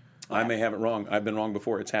 12. I may have it wrong. I've been wrong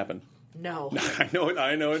before. It's happened. No. I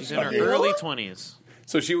know it. She's in her early 20s.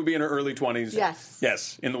 So she would be in her early 20s. Yes.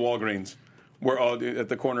 Yes, in the Walgreens. We're all at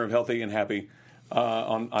the corner of Healthy and Happy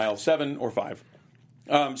on aisle 7 or 5.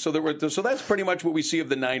 So that's pretty much what we see of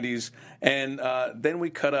the 90s. And then we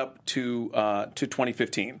cut up to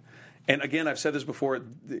 2015. And again, I've said this before,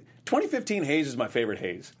 2015 Hayes is my favorite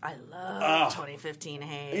Hayes. I love 2015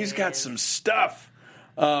 Hayes. He's got some stuff.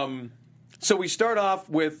 So we start off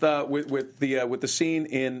with the scene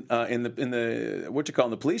in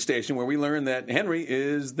the police station where we learn that Henry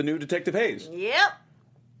is the new Detective Hayes. Yep.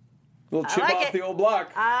 Little chip like off it. the old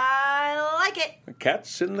block. I like it. The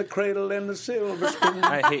cat's in the cradle and the silver spoon.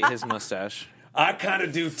 I hate his mustache. I kind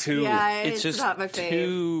of do too. Yeah, It's just not my fave.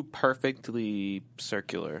 too perfectly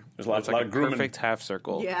circular. There's a lot It's like of a grooming. perfect half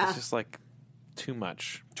circle. Yeah. It's just like too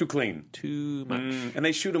much. Too clean. Too much. And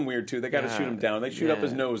they shoot him weird too. They got to Yeah. shoot him down. They shoot up Yeah.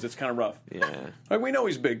 his nose. It's kind of rough. Yeah. Like, we know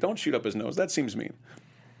he's big. Don't shoot up his nose. That seems mean.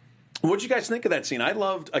 What'd you guys think of that scene? I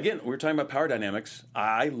loved. Again, we were talking about power dynamics.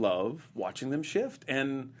 I love watching them shift.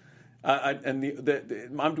 And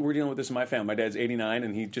we're dealing with this in my family. My dad's 89,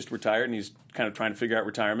 and he just retired, and he's kind of trying to figure out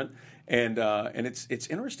retirement. And it's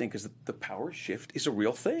interesting because the power shift is a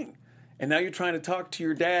real thing. And now you're trying to talk to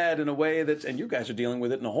your dad in a way and you guys are dealing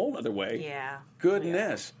with it in a whole other way. Yeah.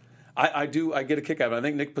 Goodness. Yeah. I get a kick out of it. I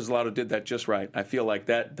think Nick Pizzolatto did that just right. I feel like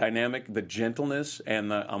that dynamic, the gentleness,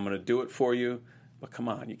 and I'm going to do it for you. But come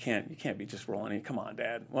on, you can't be just rolling in. Come on,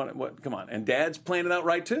 Dad. What? Come on. And Dad's playing it out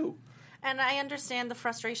right too. And I understand the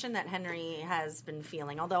frustration that Henry has been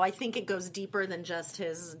feeling, although I think it goes deeper than just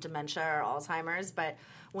his dementia or Alzheimer's. But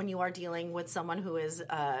when you are dealing with someone who is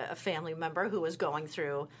a family member who is going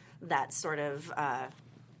through that sort of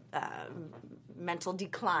mental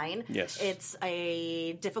decline, yes, it's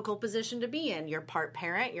a difficult position to be in. You're part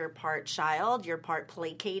parent, you're part child, you're part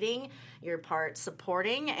placating, you're part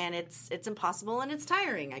supporting, and it's impossible and it's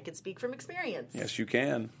tiring. I could speak from experience. Yes, you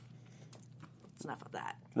can. Enough of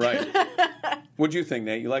that. Right. What'd you think,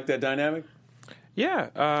 Nate? You like that dynamic? Yeah,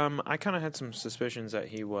 I kind of had some suspicions that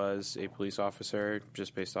he was a police officer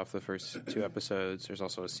just based off the first 2 episodes. There's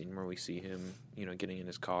also a scene where we see him, getting in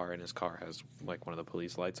his car, and his car has like one of the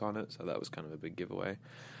police lights on it, so that was kind of a big giveaway.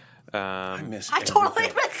 I totally missed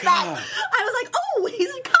that. I was like, oh, he's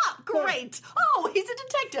a cop. Great. Oh, he's a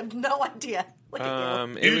detective. No idea. Look at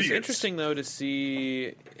you. It was interesting, though, to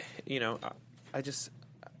see,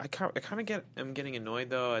 I kind of am getting annoyed,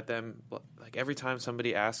 though, at them. Like, every time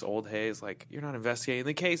somebody asks old Hayes, like, you're not investigating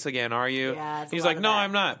the case again, are you? Yeah, he's like, no,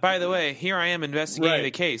 I'm not. By the way, here I am investigating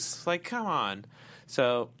the case. It's like, come on.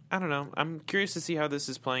 So, I don't know. I'm curious to see how this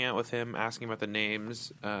is playing out with him asking about the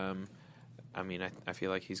names. I feel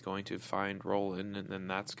like he's going to find Roland, and then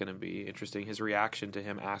that's going to be interesting. His reaction to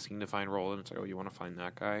him asking to find Roland, it's like, oh, you want to find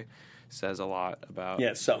that guy? Says a lot about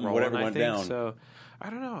Roland, whatever went down. So, I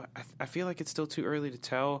don't know. I feel like it's still too early to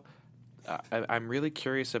tell. I'm really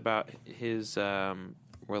curious about his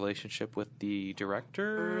relationship with the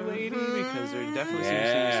director lady, because there definitely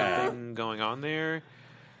seems to be something going on there.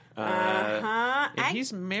 And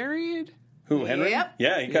he's married? Who, Henry? Yep.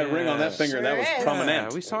 Yeah, he got a ring on that finger. Sure That was is.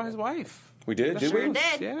 prominent. We saw his wife. We did? Did Sure we?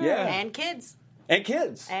 did. Yeah. And kids. And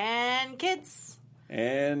kids. And kids.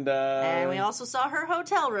 And we also saw her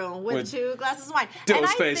hotel room with 2 glasses of wine. Dill And I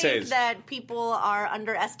Space think Hayes. that people are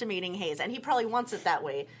underestimating Hayes, and he probably wants it that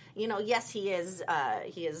way. You know, yes, he is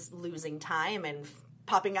losing time and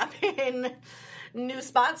popping up in new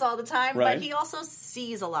spots all the time, Right. but he also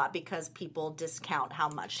sees a lot because people discount how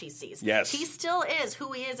much he sees. Yes. He still is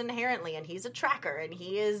who he is inherently, and he's a tracker, and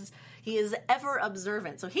he is ever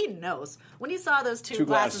observant, so he knows. When he saw those 2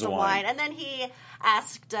 glasses of wine, and then he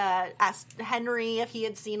asked Henry if he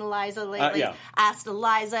had seen Eliza lately. Yeah. Asked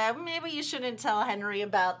Eliza, maybe you shouldn't tell Henry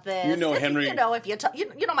about this. You know If Henry- You know, if you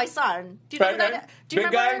know my son. Do you know what I, do you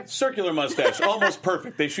Big remember? guy, circular mustache, almost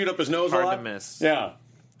perfect. They shoot up his nose Hard a lot. to miss. Yeah.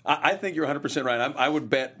 I think you're 100% right. I would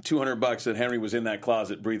bet $200 that Henry was in that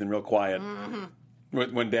closet breathing real quiet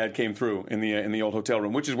when Dad came through in the old hotel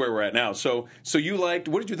room, which is where we're at now. So you liked?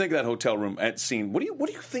 What did you think of that hotel room at scene? What do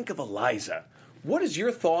you think of Eliza? What is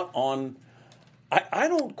your thought on? I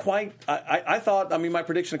don't quite. I thought. I mean, my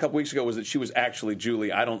prediction a couple weeks ago was that she was actually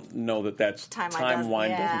Julie. I don't know that that's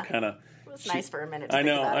timeline doesn't kind of. It was nice for a minute to I think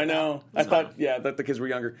know, about it, I know. though. I thought, that the kids were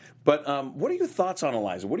younger. But what are your thoughts on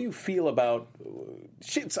Eliza? What do you feel about?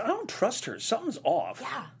 I don't trust her. Something's off.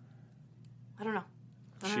 Yeah. I don't know.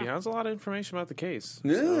 She has a lot of information about the case.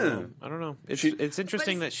 Yeah. So, I don't know. It's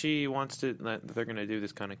interesting But that she wants to, that they're going to do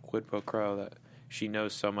this kind of quid pro quo, that she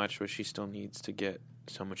knows so much, but she still needs to get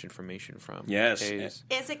so much information from Yes. Hayes.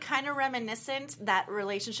 Is it kind of reminiscent, that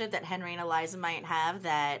relationship that Henry and Eliza might have,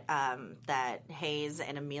 that that Hayes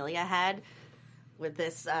and Amelia had with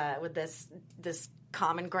this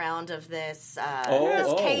common ground of this case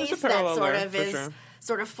There's a that parallel sort there, of for is sure.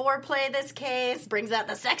 sort of foreplay? This case brings out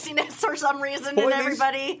the sexiness for some reason Boy, in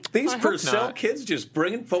everybody. These I hope Purcell not. kids just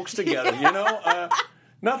bringing folks together. You know,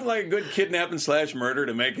 nothing like a good kidnapping / murder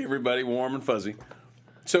to make everybody warm and fuzzy.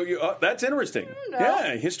 So that's interesting.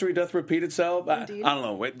 Yeah, history doth repeat itself. I don't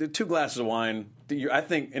know. Wait, the 2 glasses of wine. I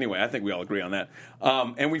think we all agree on that.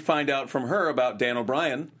 And we find out from her about Dan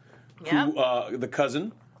O'Brien, who the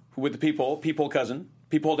cousin with the peephole cousin,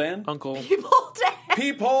 Peephole Dan, Uncle. People dead.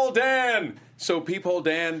 Peephole Dan. So Peephole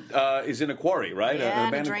Dan is in a quarry, right? Yeah, An in a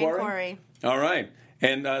abandoned drain quarry. All right.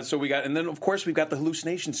 And so and then of course we've got the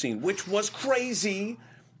hallucination scene, which was crazy,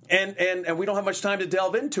 and we don't have much time to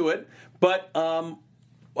delve into it, but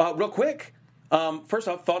real quick. First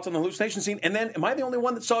off, thoughts on the hallucination scene, and then, am I the only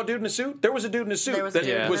one that saw a dude in a suit? There was a dude in a suit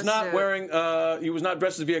that was not wearing. He was not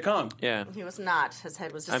dressed as Viet Cong. Yeah. He was not. His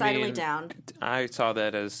head was decidedly down. I saw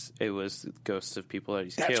that as it was ghosts of people that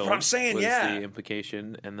he's killed. That's what I'm saying, was yeah. the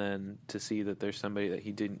implication, and then to see that there's somebody that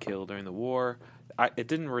he didn't kill during the war. It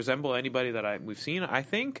didn't resemble anybody that we've seen, I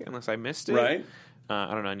think, unless I missed it. Right.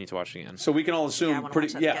 I don't know. I need to watch it again. So we can all assume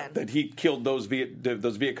again. that he killed those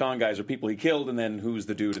Viet Cong guys or people he killed, and then who's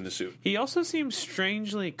the dude in the suit? He also seems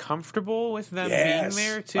strangely comfortable with them Yes. being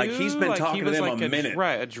there too. Like, he's been talking to them a minute.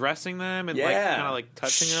 right? Addressing them and Yeah. kind of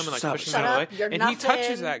touching them and Stop. pushing Shut them away. up, you're And nothing. he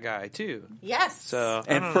touches that guy too. Yes. So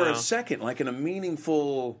I And don't for know. a second, like in a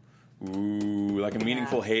meaningful,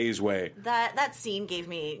 Hayes way. That scene gave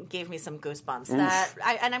me some goosebumps.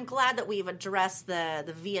 And I'm glad that we've addressed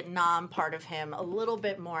the Vietnam part of him a little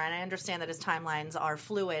bit more. And I understand that his timelines are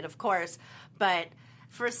fluid, of course, but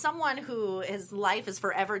for someone who his life is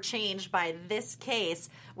forever changed by this case,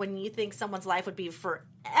 when you think someone's life would be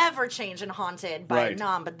forever changed and haunted by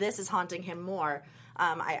Vietnam, but this is haunting him more.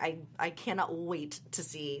 I cannot wait to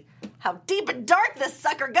see how deep and dark this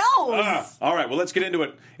sucker goes. All right, well, let's get into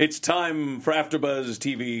it. It's time for AfterBuzz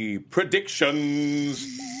TV predictions.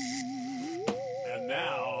 And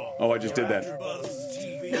now, Oh, I just did that. AfterBuzz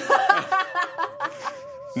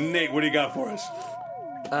TV. Nate, what do you got for us?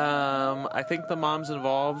 I think the mom's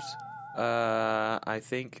involved. I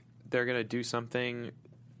think they're going to do something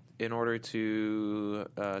in order to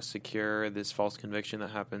secure this false conviction that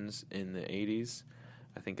happens in the 80s.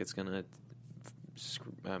 I think it's going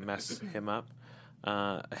to mess him up,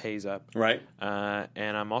 Hayes up. Right.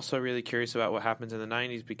 And I'm also really curious about what happens in the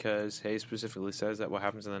 90s, because Hayes specifically says that what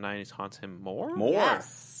happens in the 90s haunts him more.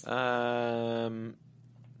 Yes.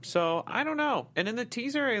 So I don't know. And in the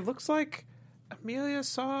teaser, it looks like Amelia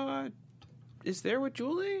is there with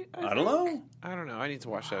Julie? I don't know. I don't know. I need to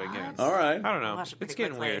watch that again. All right. I don't know. Watch it pretty It's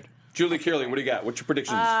getting quickly. weird. Julie Kearley, what do you got? What's your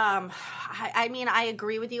predictions? I mean, I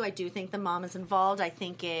agree with you. I do think the mom is involved. I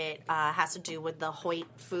think it has to do with the Hoyt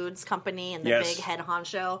Foods Company and the big head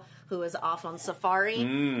honcho who is off on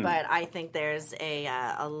safari. But I think there's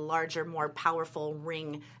a larger, more powerful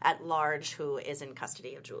ring at large who is in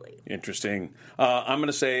custody of Julie. Interesting. I'm going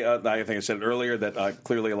to say, I think I said it earlier, that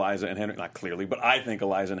clearly Eliza and Henry, not clearly, but I think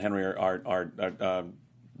Eliza and Henry are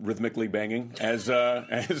rhythmically banging as Ted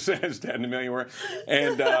and Amelia were,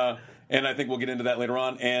 and I think we'll get into that later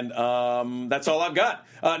on. And that's all I've got.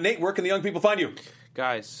 Nate, where can the young people find you?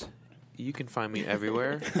 Guys, you can find me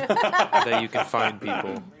everywhere that you can find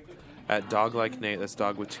people. At Dog Like Nate, that's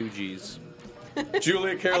dog with 2 G's.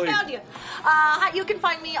 Julia Kearley. I found you. You can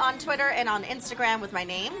find me on Twitter and on Instagram with my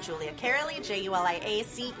name, Julia Kearley,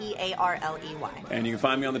 JuliaCearley. And you can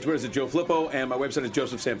find me on the Twitters at Joe Flippo, and my website is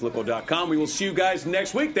josephsanflippo.com. We will see you guys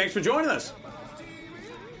next week. Thanks for joining us.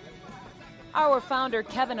 Our founder,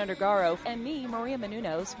 Kevin Undergaro, and me, Maria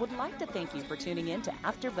Menounos, would like to thank you for tuning in to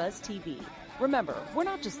AfterBuzz TV. Remember, we're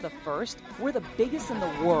not just the first, we're the biggest in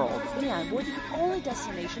the world, and we're the only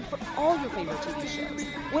destination for all your favorite TV shows.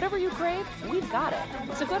 Whatever you crave, we've got it.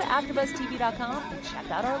 So go to AfterBuzzTV.com and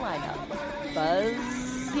check out our lineup.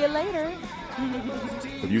 Buzz you later.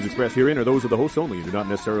 The views expressed herein are those of the hosts only and do not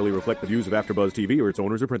necessarily reflect the views of AfterBuzz TV or its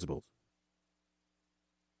owners or principals.